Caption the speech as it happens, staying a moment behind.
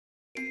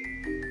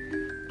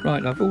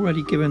Right, I've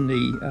already given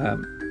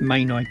the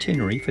main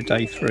itinerary for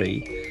day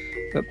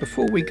 3, but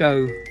before we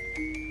go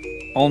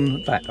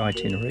on that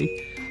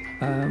itinerary,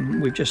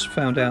 we've just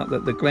found out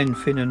that the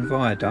Glenfinnan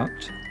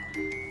Viaduct,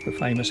 the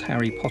famous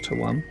Harry Potter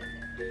one,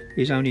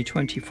 is only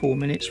 24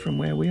 minutes from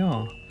where we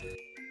are.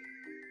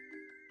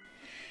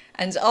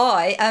 And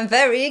I am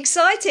very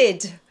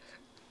excited.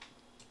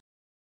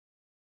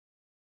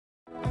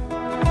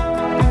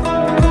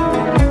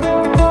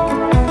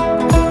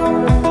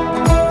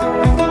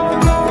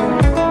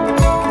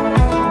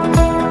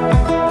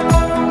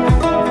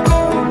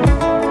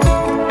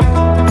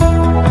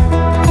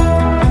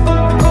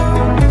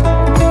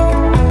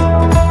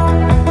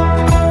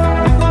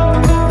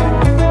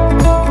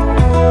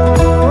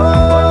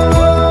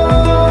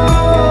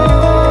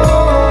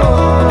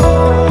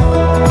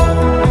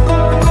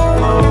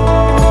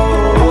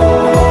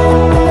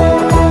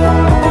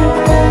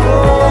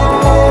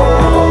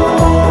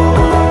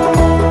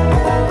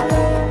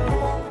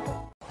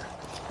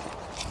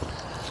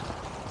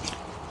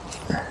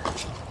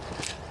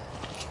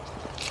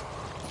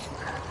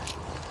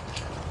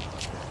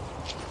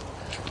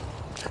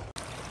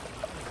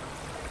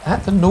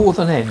 At the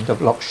northern end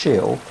of Loch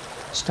Shiel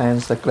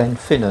stands the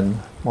Glenfinnan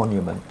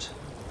monument.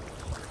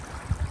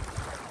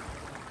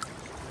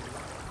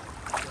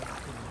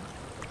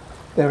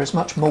 There is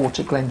much more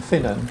to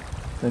Glenfinnan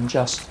than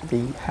just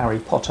the Harry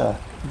Potter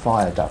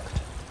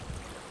viaduct.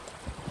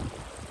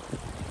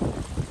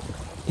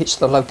 It's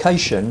the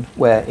location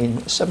where in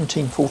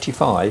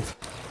 1745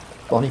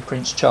 Bonnie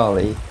Prince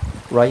Charlie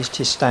raised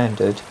his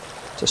standard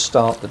to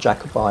start the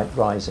Jacobite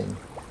rising.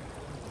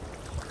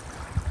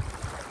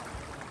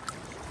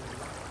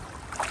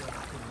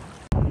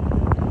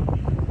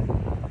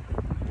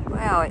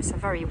 Well, it's a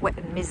very wet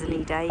and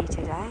miserly day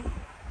today,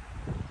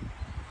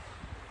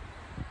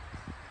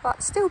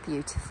 but still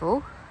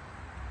beautiful.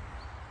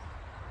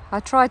 I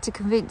tried to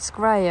convince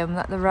Graham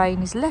that the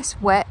rain is less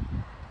wet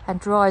and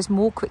dries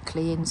more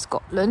quickly in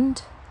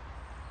Scotland.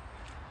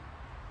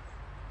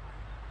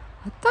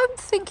 I don't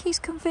think he's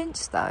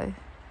convinced though.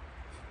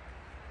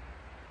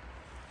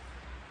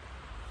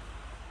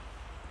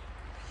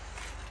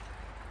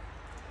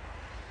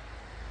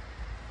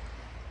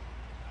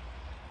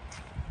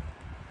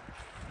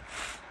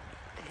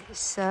 It's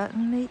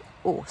certainly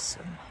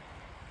awesome.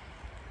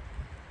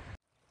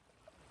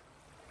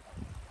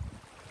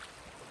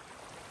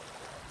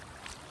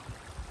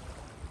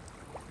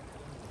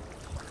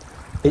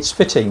 It's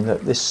fitting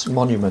that this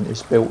monument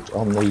is built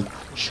on the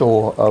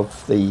shore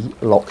of the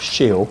Loch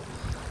Shiel,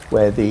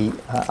 where the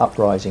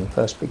uprising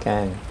first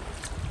began.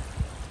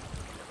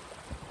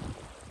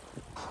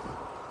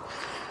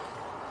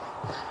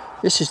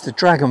 This is the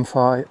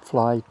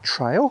Dragonfly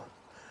Trail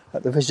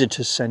at the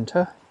Visitors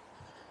Centre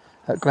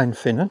at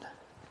Glenfinnan,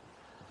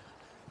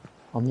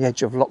 on the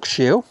edge of Loch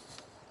Shiel.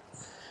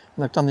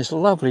 And they've done this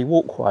lovely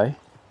walkway .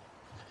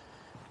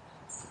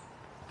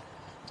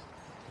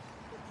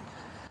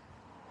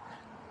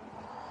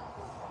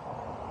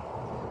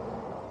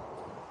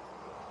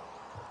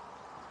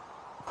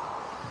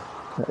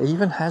 It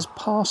even has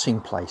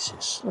passing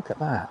places. Look at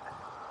that.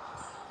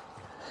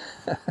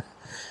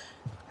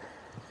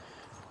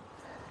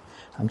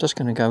 I'm just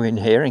going to go in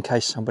here in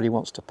case somebody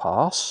wants to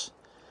pass.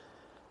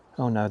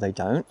 Oh no, they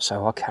don't,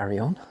 so I'll carry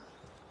on.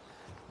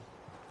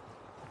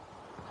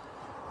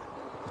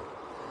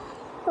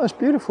 Oh, it's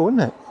beautiful,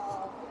 isn't it?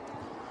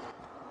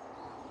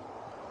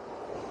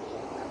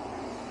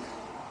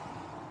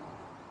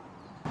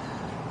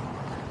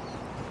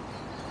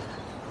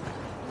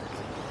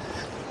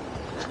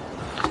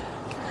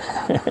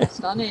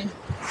 Stunning.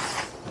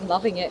 I'm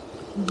loving it.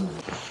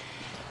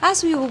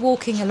 As we were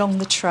walking along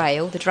the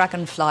trail, the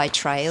Dragonfly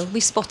Trail, we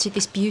spotted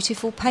this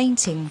beautiful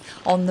painting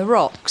on the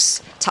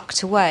rocks,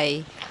 tucked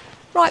away,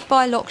 right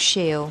by Loch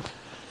Shiel.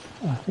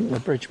 I think the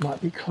bridge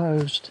might be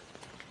closed.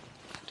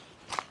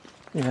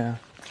 Yeah.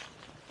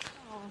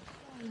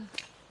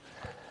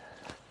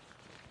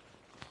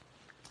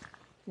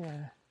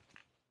 Yeah.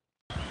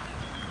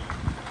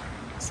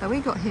 So we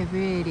got here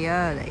really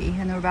early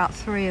and there were about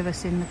 3 of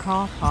us in the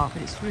car park,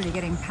 but it's really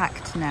getting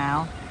packed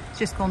now. It's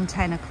just gone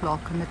 10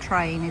 o'clock and the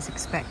train is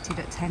expected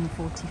at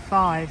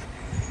 10:45.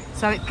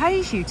 So it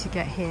pays you to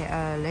get here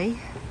early.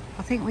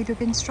 I think we'd have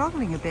been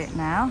struggling a bit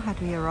now had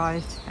we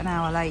arrived an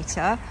hour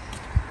later.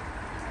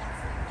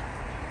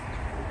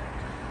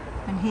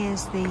 And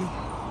here's the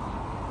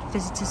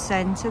visitor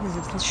centre. There's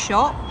a little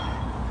shop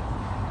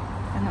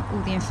and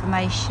all the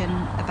information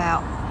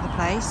about the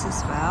place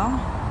as well.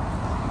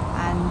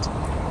 And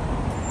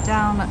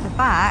down at the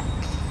back,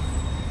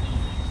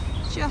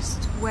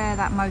 just where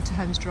that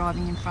motorhome's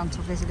driving in front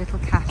of, there's a little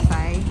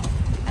cafe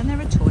and there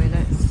are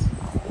toilets.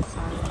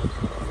 So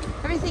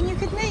everything you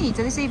could need.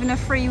 There's even a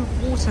free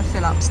water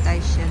fill-up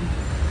station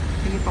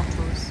for your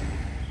bottles.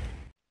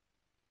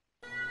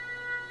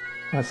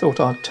 I thought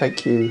I'd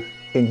take you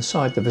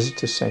inside the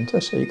visitor centre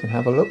so you can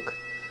have a look.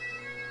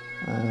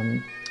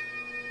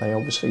 They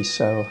obviously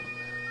sell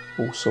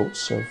all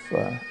sorts of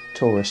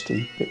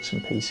touristy bits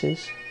and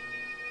pieces.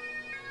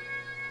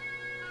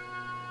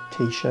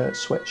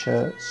 T-shirts,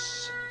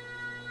 sweatshirts,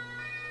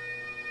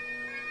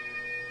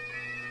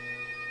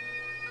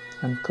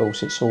 and of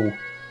course it's all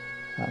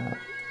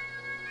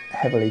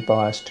heavily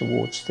biased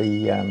towards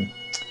the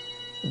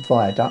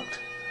viaduct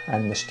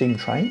and the steam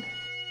train.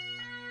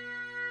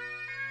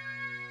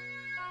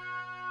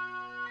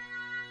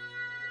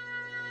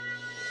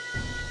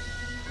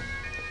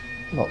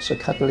 Lots of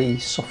cuddly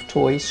soft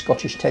toys,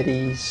 Scottish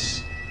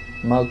teddies,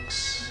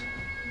 mugs,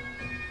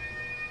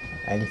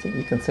 anything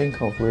you can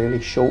think of really,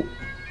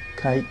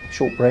 shortcake,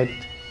 shortbread,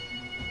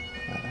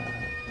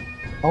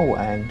 oh,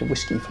 and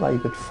whiskey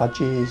flavoured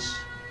fudges.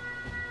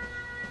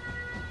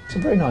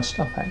 Some very nice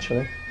stuff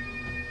actually.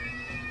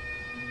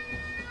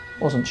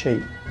 Wasn't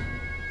cheap.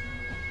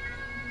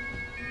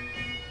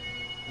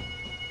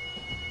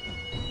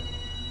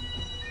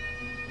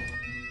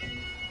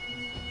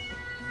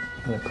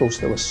 And of course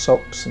there were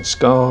socks and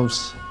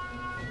scarves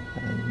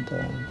and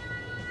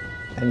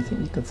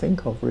anything you can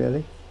think of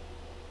really.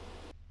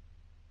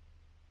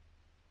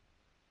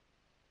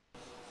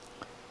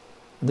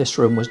 This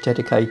room was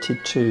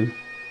dedicated to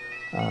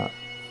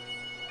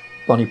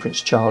Bonnie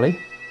Prince Charlie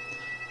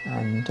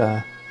and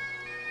the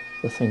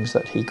things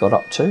that he got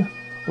up to,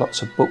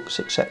 lots of books,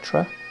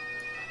 etc.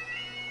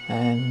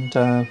 And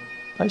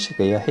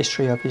basically a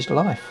history of his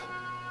life.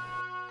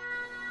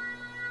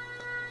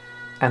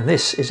 And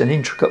this is an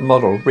intricate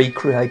model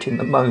recreating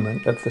the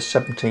moment of the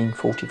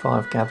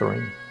 1745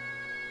 gathering.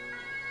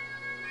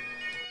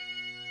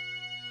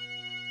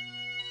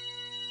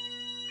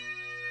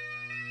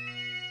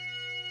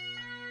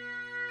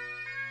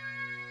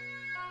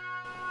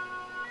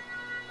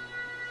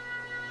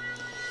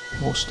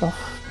 More stuff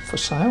for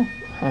sale,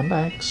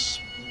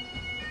 handbags.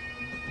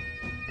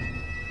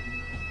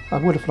 I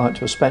would have liked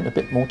to have spent a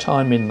bit more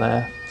time in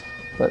there,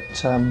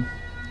 but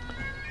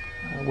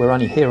we're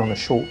only here on a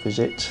short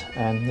visit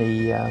and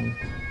the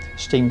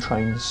steam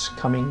train's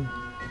coming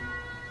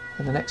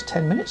in the next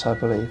 10 minutes, I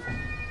believe.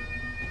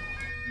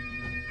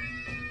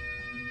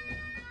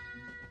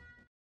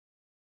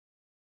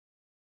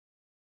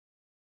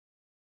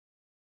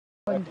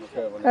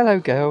 Hello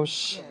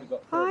girls.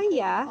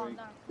 Hiya.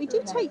 We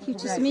do take you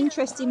to some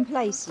interesting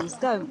places,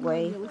 don't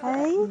we?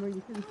 Hey?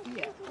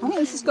 I think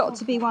this has got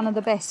to be one of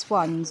the best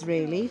ones,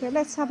 really, but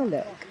let's have a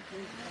look.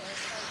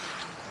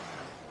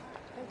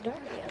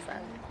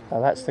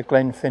 That's the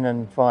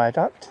Glenfinnan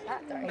Viaduct.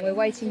 We're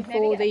waiting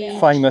for the...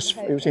 Famous,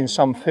 it was in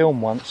some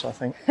film once, I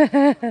think.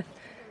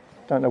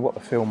 Don't know what the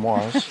film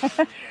was.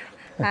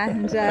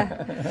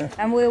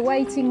 and we're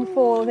waiting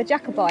for the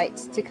Jacobite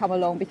to come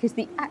along because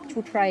the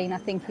actual train, I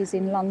think, is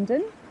in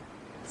London.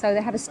 So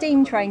they have a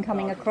steam train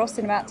coming across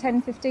in about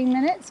 10-15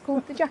 minutes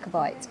called the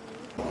Jacobite.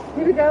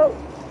 Here we go.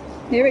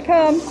 Here it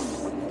comes.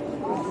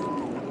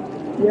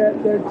 Yeah,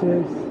 there it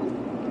is.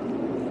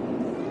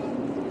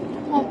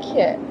 How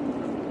cute.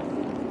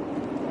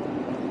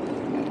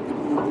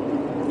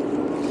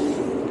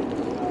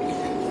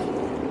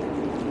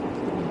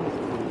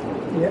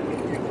 Yeah,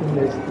 and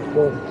there's the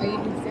boat. Oh, you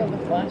can see all the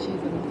flashes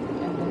and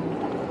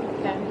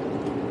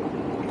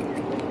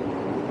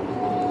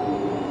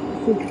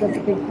I think that's a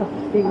big tough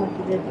thing with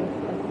the river.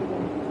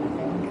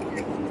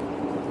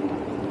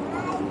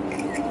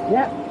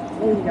 Yeah,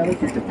 there we go.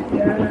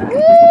 Yeah.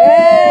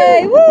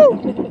 Hey, woo!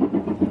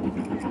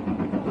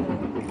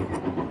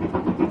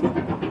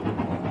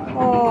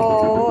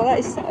 Oh, that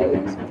is so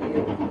cute.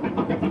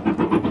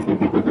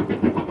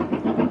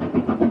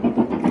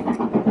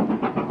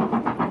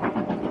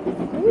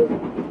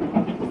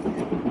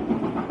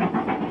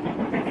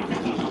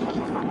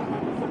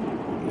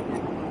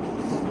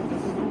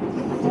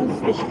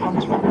 Fish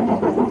comes from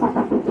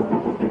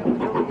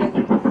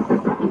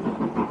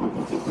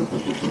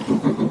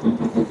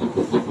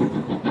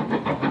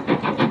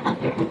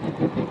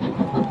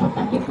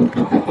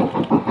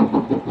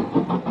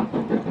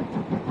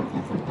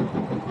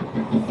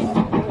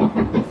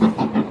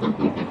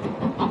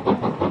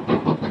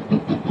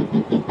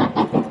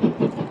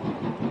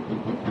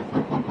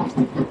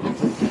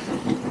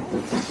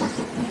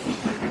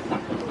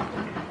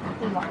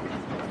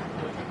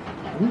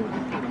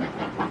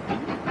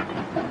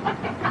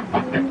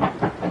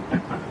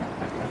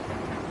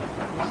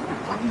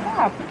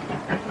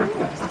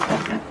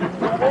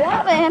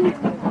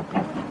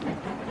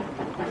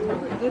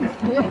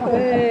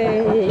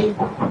Hey.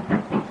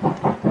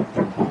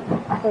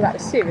 Well, that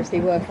was seriously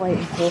worth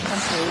waiting for,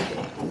 thank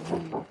you.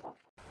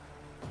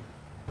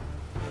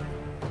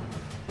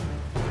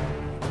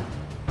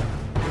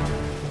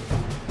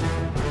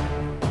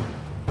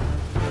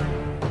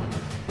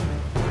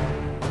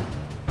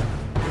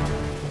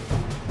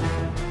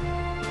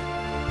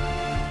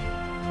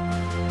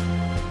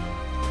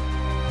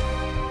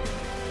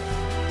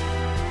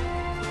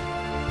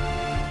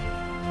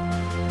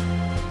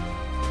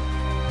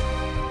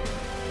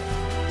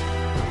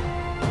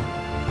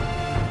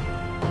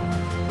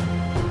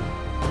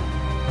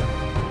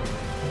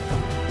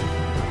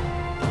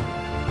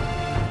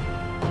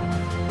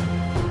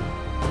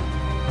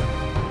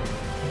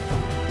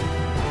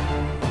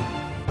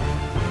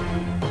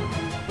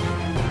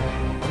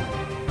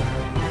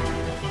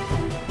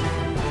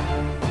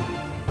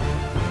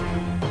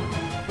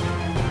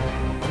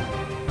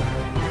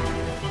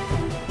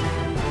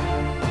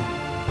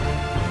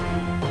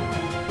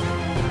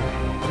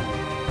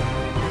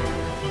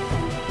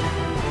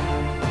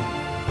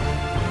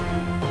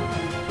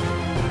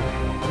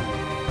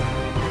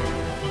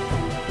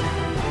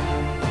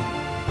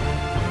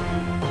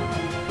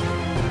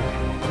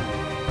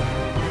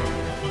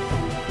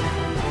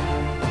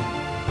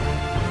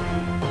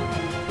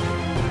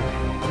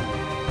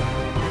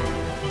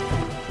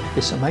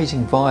 This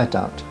amazing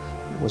viaduct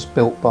was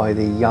built by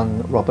the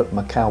young Robert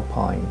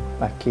McAlpine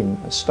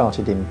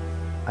started in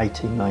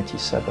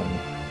 1897.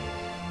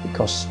 It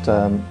cost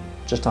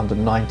just under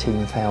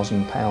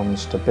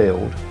 £19,000 to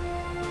build,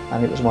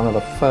 and it was one of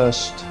the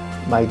first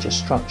major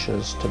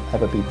structures to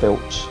ever be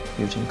built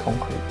using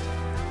concrete.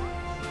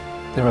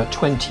 There are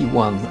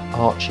 21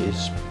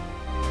 arches.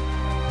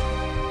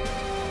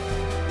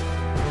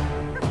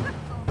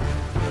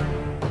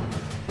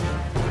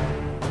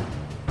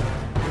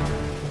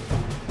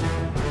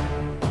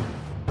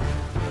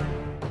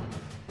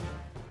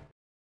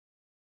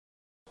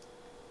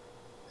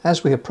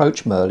 As we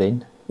approach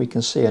Merlin, we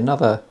can see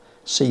another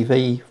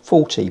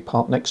CV40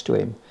 parked next to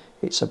him.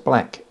 It's a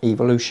black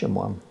Evolution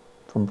one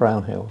from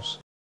Brownhills.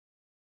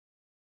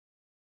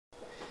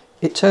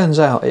 It turns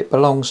out it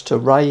belongs to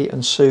Ray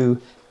and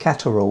Sue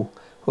Catterall,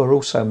 who are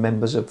also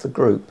members of the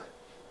group.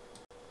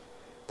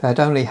 They had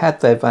only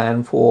had their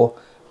van for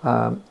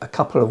a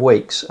couple of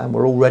weeks and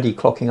were already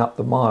clocking up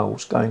the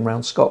miles going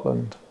around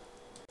Scotland.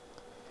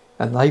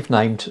 And they've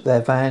named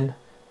their van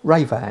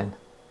Ray Van.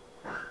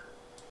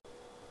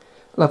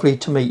 Lovely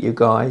to meet you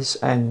guys,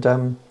 and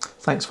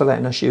thanks for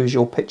letting us use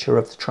your picture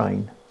of the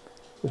train.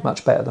 It was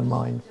much better than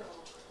mine.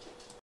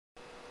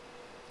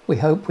 We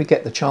hope we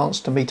get the chance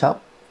to meet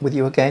up with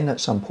you again at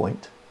some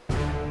point.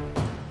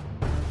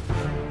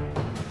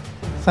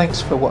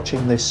 Thanks for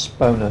watching this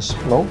bonus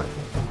vlog.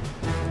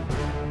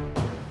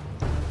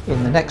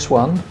 In the next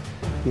one,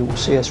 you will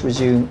see us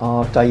resume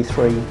our day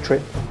 3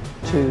 trip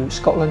to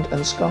Scotland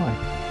and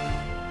Skye.